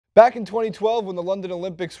Back in 2012, when the London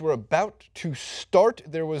Olympics were about to start,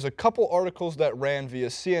 there was a couple articles that ran via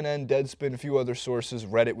CNN, Deadspin, a few other sources.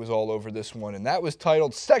 Reddit was all over this one, and that was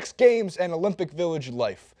titled Sex Games and Olympic Village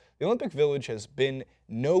Life. The Olympic Village has been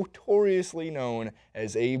notoriously known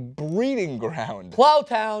as a breeding ground.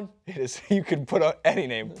 Plowtown. It is, you could put out any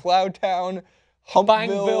name. Plowtown,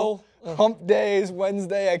 Humpville, Hump Days,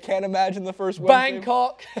 Wednesday. I can't imagine the first Wednesday.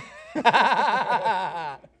 Bangkok.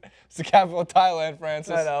 It's the capital of Thailand,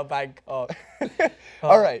 Francis. I know, Bangkok.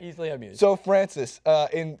 All right. Easily amused. So, Francis,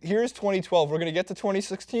 here's 2012. We're going to get to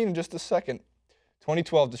 2016 in just a second.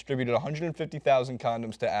 2012 distributed 150,000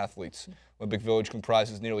 condoms to athletes. Olympic Village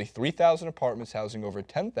comprises nearly 3,000 apartments housing over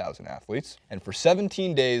 10,000 athletes. And for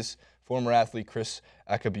 17 days, former athlete Chris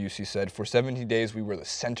Akabusi said, for 17 days we were the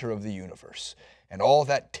center of the universe. And all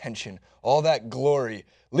that tension, all that glory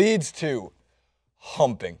leads to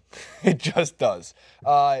humping. It just does.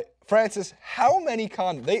 Francis, how many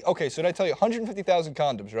condoms? Okay, so did I tell you 150,000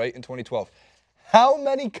 condoms, right, in 2012? How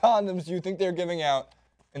many condoms do you think they're giving out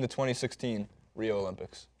in the 2016 Rio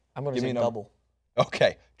Olympics? I'm going to say double.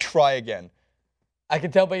 Okay, try again. I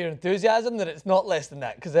can tell by your enthusiasm that it's not less than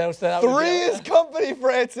that, because else that Three is company,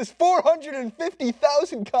 Francis.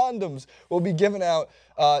 450,000 condoms will be given out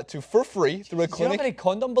for free through a clinic. Do you know how many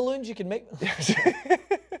condom balloons you can make?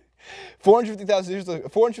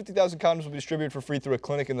 450,000 condoms will be distributed for free through a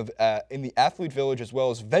clinic in the athlete village, as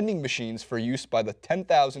well as vending machines for use by the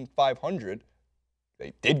 10,500.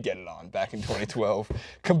 They did get it on back in 2012.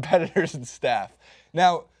 Competitors and staff.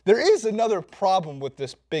 Now, there is another problem with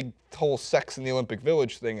this big whole sex in the Olympic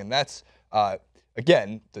Village thing, and that's,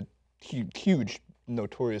 again, the huge,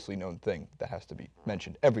 notoriously known thing that has to be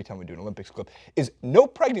mentioned every time we do an Olympics clip, is no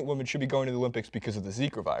pregnant women should be going to the Olympics because of the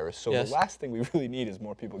Zika virus. So the last thing we really need is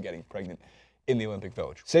more people getting pregnant in the Olympic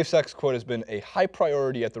Village. Safe sex, quote, has been a high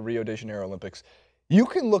priority at the Rio de Janeiro Olympics. You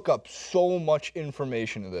can look up so much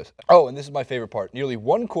information of this. Oh, and this is my favorite part. Nearly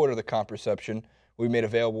 1/4 of the contraception we made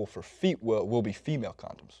available for will be female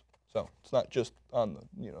condoms. So it's not just on the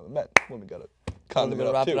the men. Women got to condom it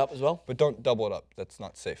up wrap too. it up as well. But don't double it up. That's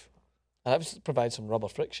not safe. And that provides some rubber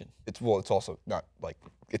friction. It's also not like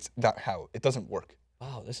it's not how it doesn't work.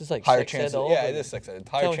 Wow, this is like higher sex chances. ed all Yeah, over. it is sex ed.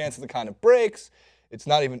 Higher chances the condom breaks. It's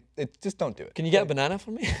not even. Just don't do it. Can you get a banana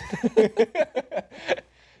for me?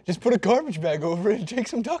 Just put a garbage bag over it and take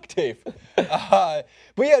some duct tape. But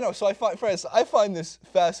yeah, no. So I find this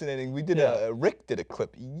fascinating. We did Rick did a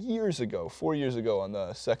clip years ago, 4 years ago, on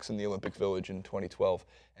the sex in the Olympic Village in 2012,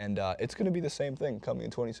 and it's going to be the same thing coming in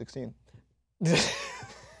 2016.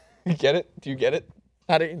 You get it? Do you get it?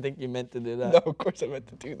 I didn't think you meant to do that. No, of course I meant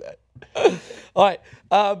to do that. All right.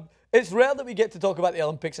 It's rare that we get to talk about the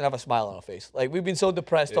Olympics and have a smile on our face. Like, we've been so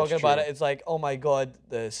depressed talking about it. It's like, oh my God,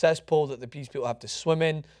 the cesspool that these people have to swim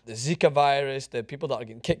in, the Zika virus, the people that are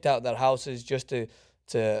getting kicked out of their houses just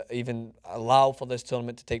to even allow for this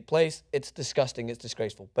tournament to take place. It's disgusting. It's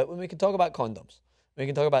disgraceful. But when we can talk about condoms, we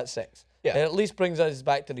can talk about sex. Yeah. It at least brings us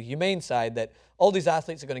back to the humane side that all these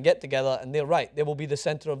athletes are going to get together, and they're right. They will be the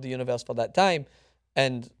center of the universe for that time,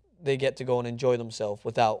 and they get to go and enjoy themselves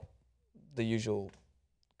without the usual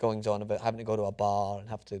goings on of it, having to go to a bar and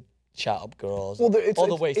have to chat up girls. Well,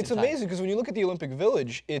 it's amazing because when you look at the Olympic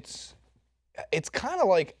Village, it's kind of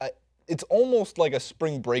like it's almost like a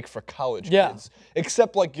spring break for college kids,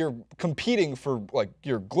 except like you're competing for like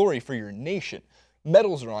your glory for your nation.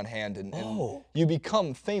 Medals are on hand, and you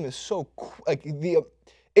become famous so like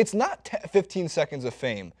it's not 15 seconds of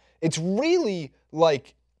fame. It's really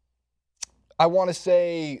like, I want to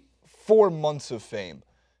say 4 months of fame,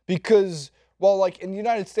 because well, like in the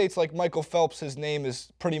United States, like Michael Phelps, his name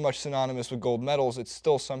is pretty much synonymous with gold medals. It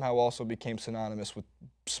still somehow also became synonymous with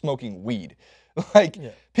smoking weed. Like,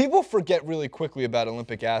 people forget really quickly about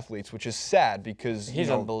Olympic athletes, which is sad because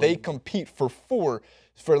they compete for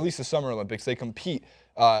at least the Summer Olympics. They compete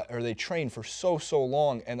or they train for so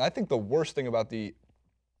long. And I think the worst thing about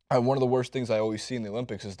one of the worst things I always see in the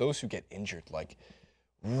Olympics is those who get injured, like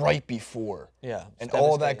right before. Yeah. And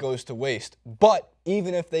all that goes to waste. But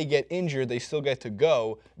even if they get injured, they still get to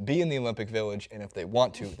go, be in the Olympic Village, and if they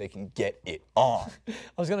want to, they can get it on. I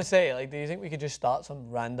was going to say, like, do you think we could just start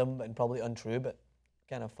some random and probably untrue, but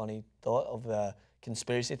kind of funny thought of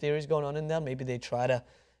conspiracy theories going on in there? Maybe they try to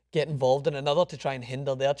get involved in another to try and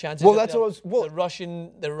hinder their chances. Well, that's what I was. Well,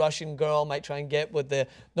 the Russian girl might try and get with the.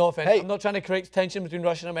 No offense, I'm not trying to create tension between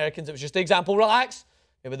Russian and Americans. It was just an example. Relax.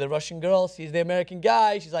 Maybe the Russian girl sees the American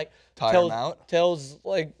guy. She's like, tells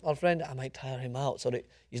like our friend, I might tire him out so that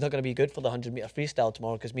he's not going to be good for the 100-meter freestyle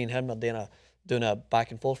tomorrow because me and him are doing a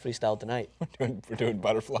back and forth freestyle tonight. We're doing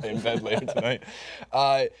butterfly in bed later tonight.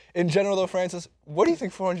 In general, though, Francis, what do you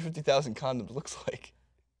think 450,000 condoms looks like?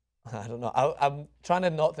 I don't know. I'm trying to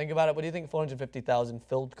not think about it. What do you think 450,000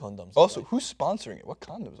 filled condoms? Also, who's sponsoring it? What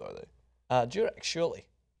condoms are they? Durex, surely.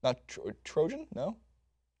 Not Trojan? No?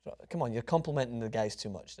 Come on, you're complimenting the guys too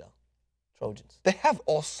much, though. Trojans. They have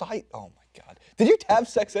all sight. Oh, my God. Did you have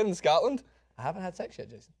sex ed in Scotland? I haven't had sex yet,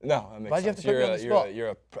 Jason. No, that makes Why'd you have sense. to put me on the spot?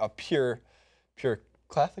 You're a pure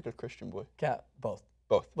Catholic or Christian boy? Both.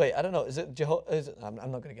 Both. Wait, I don't know. Is it I'm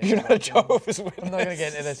not going to get You're into not a Jehovah's Witness. I'm not going to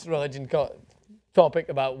get into this religion topic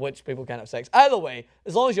about which people can't have sex. Either way,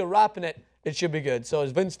 as long as you're wrapping it, it should be good. So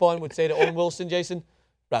as Vince Vaughn would say to Owen Wilson, Jason,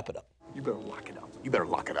 wrap it up. You better lock it up. You better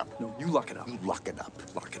lock it up. No, you lock it up. You lock it up.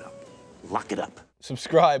 Lock it up. Lock it up.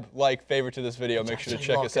 Subscribe, like, favorite to this video. Make sure to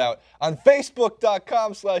check us out on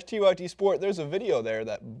Facebook.com/TYT Sport. There's a video there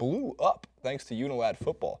that blew up thanks to Unilad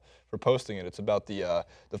Football for posting it. It's about the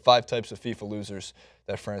 5 types of FIFA losers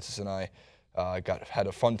that Francis and I had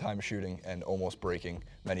a fun time shooting and almost breaking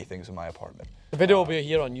many things in my apartment. The video will be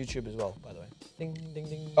here on YouTube as well, by the way. Ding, ding,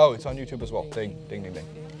 ding. Oh, it's on YouTube as well. Ding, ding, ding, ding.